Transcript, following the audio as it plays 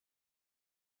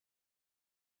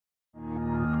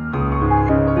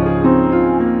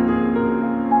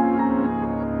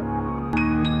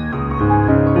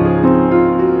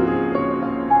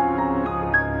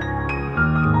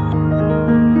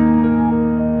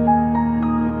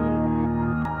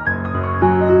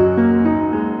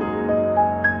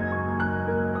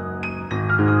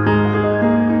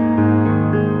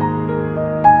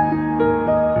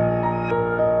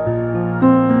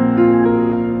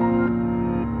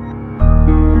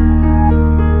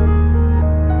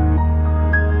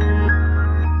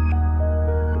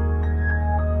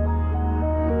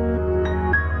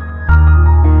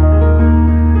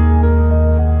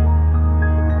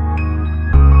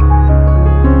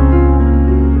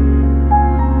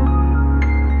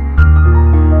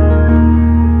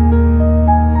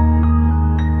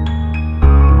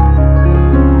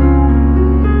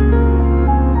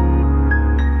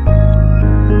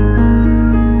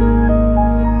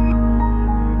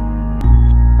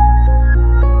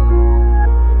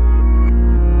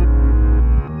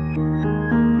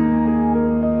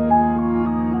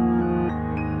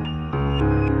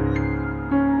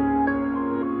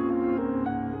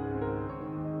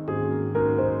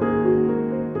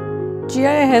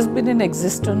GIA has been in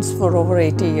existence for over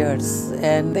 80 years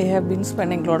and they have been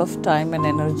spending a lot of time and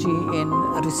energy in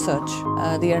research.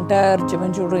 The entire gem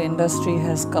and jewelry industry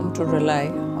has come to rely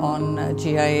on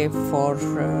GIA for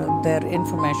their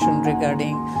information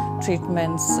regarding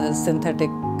treatments, synthetic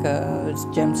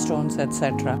gemstones,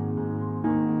 etc.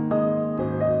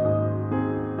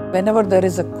 Whenever there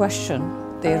is a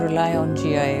question, they rely on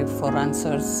GIA for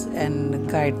answers and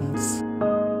guidance.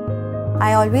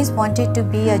 I always wanted to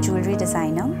be a jewelry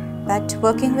designer, but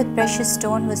working with precious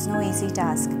stone was no easy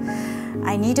task.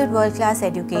 I needed world-class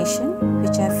education,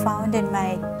 which I found in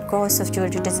my course of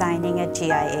jewelry designing at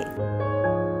GIA.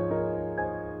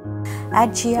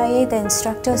 At GIA, the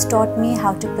instructors taught me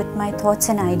how to put my thoughts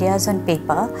and ideas on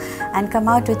paper and come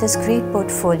out with this great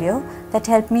portfolio that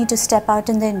helped me to step out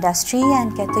in the industry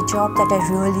and get the job that I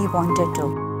really wanted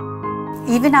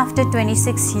to. Even after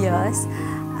 26 years,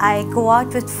 I go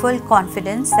out with full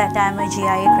confidence that I am a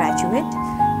GIA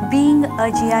graduate. Being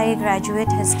a GIA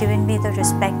graduate has given me the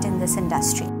respect in this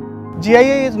industry.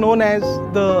 GIA is known as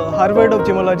the Harvard of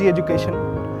gemology education.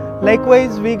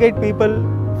 Likewise, we get people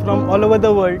from all over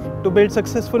the world to build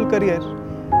successful career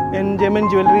in gem and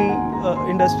jewelry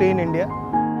industry in India.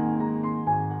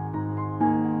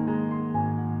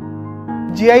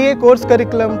 GIA course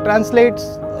curriculum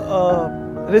translates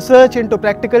research into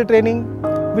practical training,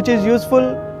 which is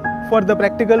useful for the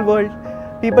practical world.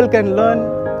 People can learn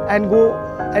and go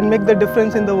and make the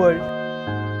difference in the world.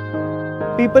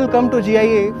 People come to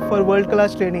GIA for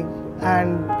world-class training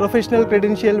and professional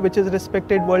credential which is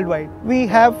respected worldwide. We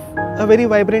have a very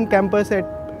vibrant campus at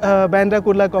Bandra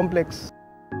Kurla complex.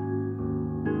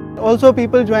 Also,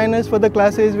 people join us for the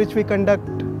classes which we conduct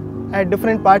at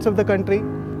different parts of the country.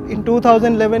 In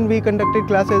 2011, we conducted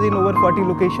classes in over 40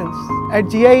 locations. At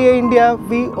GIA India,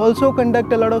 we also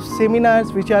conduct a lot of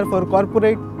seminars which are for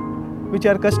corporate, which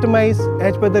are customized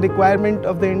as per the requirement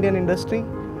of the Indian industry.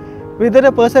 Whether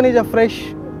a person is a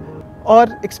fresh or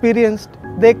experienced,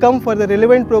 they come for the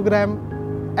relevant program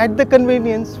at the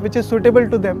convenience which is suitable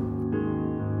to them.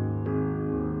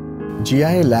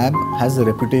 GIA Lab has the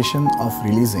reputation of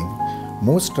releasing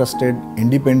most trusted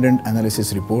independent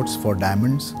analysis reports for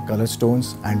diamonds, color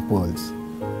stones and pearls.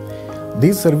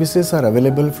 These services are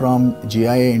available from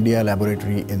GIA India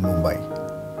Laboratory in Mumbai.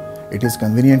 It is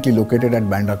conveniently located at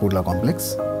Bandra Kurla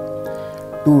complex.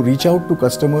 To reach out to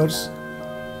customers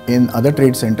in other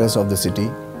trade centers of the city,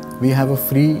 we have a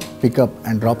free pickup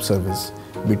and drop service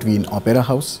between Opera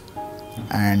House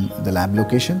and the lab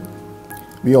location.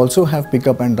 We also have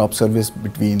pickup and drop service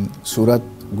between Surat,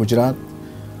 Gujarat,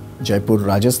 Jaipur,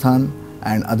 Rajasthan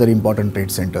and other important trade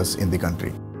centers in the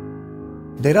country.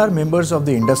 There are members of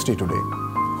the industry today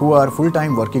who are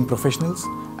full-time working professionals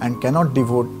and cannot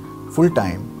devote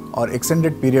full-time or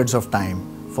extended periods of time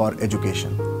for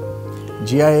education.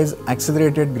 GIA's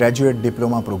Accelerated Graduate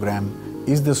Diploma program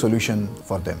is the solution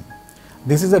for them.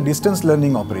 This is a distance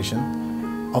learning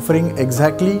operation offering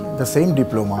exactly the same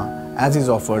diploma as is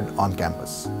offered on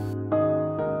campus.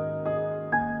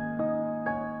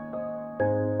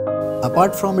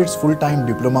 Apart from its full-time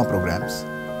diploma programs,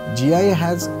 GIA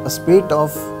has a spate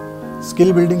of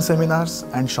skill-building seminars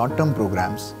and short-term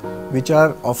programs which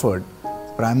are offered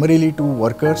primarily to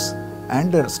workers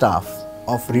and their staff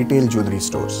of retail jewelry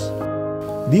stores.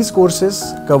 These courses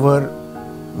cover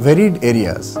varied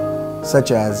areas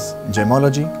such as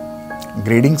gemology,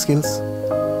 grading skills,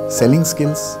 selling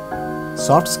skills,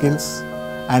 soft skills,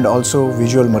 and also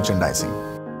visual merchandising.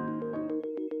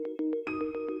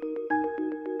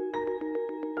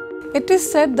 It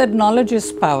is said that knowledge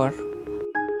is power.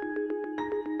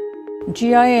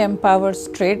 GIA empowers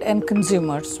trade and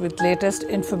consumers with latest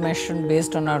information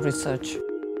based on our research.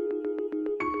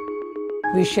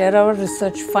 We share our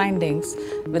research findings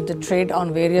with the trade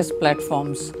on various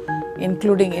platforms,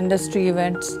 including industry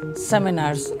events,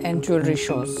 seminars, and jewelry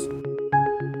shows.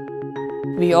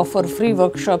 We offer free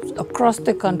workshops across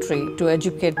the country to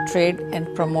educate trade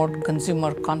and promote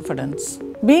consumer confidence.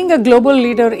 Being a global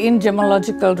leader in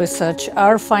gemological research,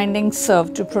 our findings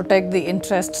serve to protect the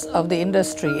interests of the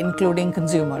industry, including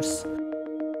consumers.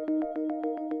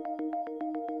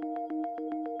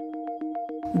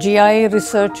 GIA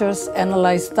researchers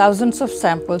analyze thousands of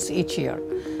samples each year.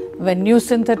 When new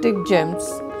synthetic gems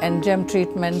and gem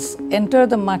treatments enter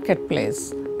the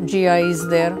marketplace, GIA is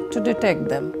there to detect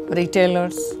them.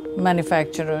 Retailers,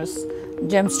 manufacturers,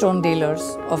 gemstone dealers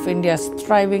of India's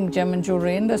thriving gem and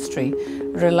jewelry industry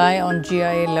rely on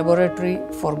GIA laboratory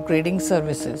for grading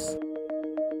services.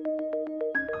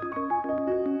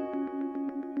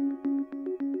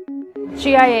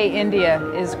 GIA India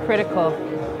is critical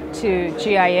to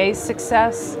GIA's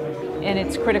success and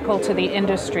it's critical to the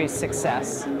industry's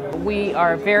success. We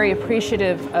are very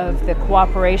appreciative of the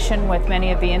cooperation with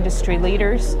many of the industry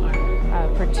leaders,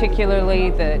 particularly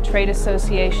the trade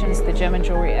associations, the Gem and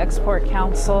Jewelry Export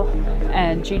Council,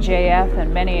 and GJF,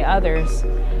 and many others,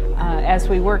 as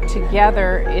we work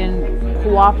together in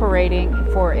cooperating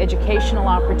for educational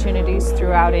opportunities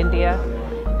throughout India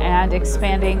and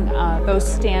expanding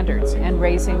those standards and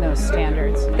raising those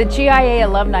standards. The GIA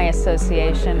Alumni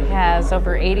Association has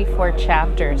over 84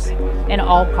 chapters in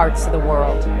all parts of the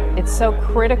world. It's so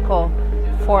critical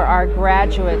for our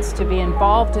graduates to be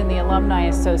involved in the Alumni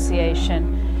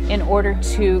Association in order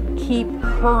to keep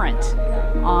current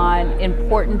on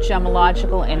important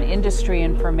gemological and industry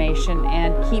information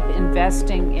and keep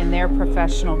investing in their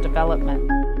professional development.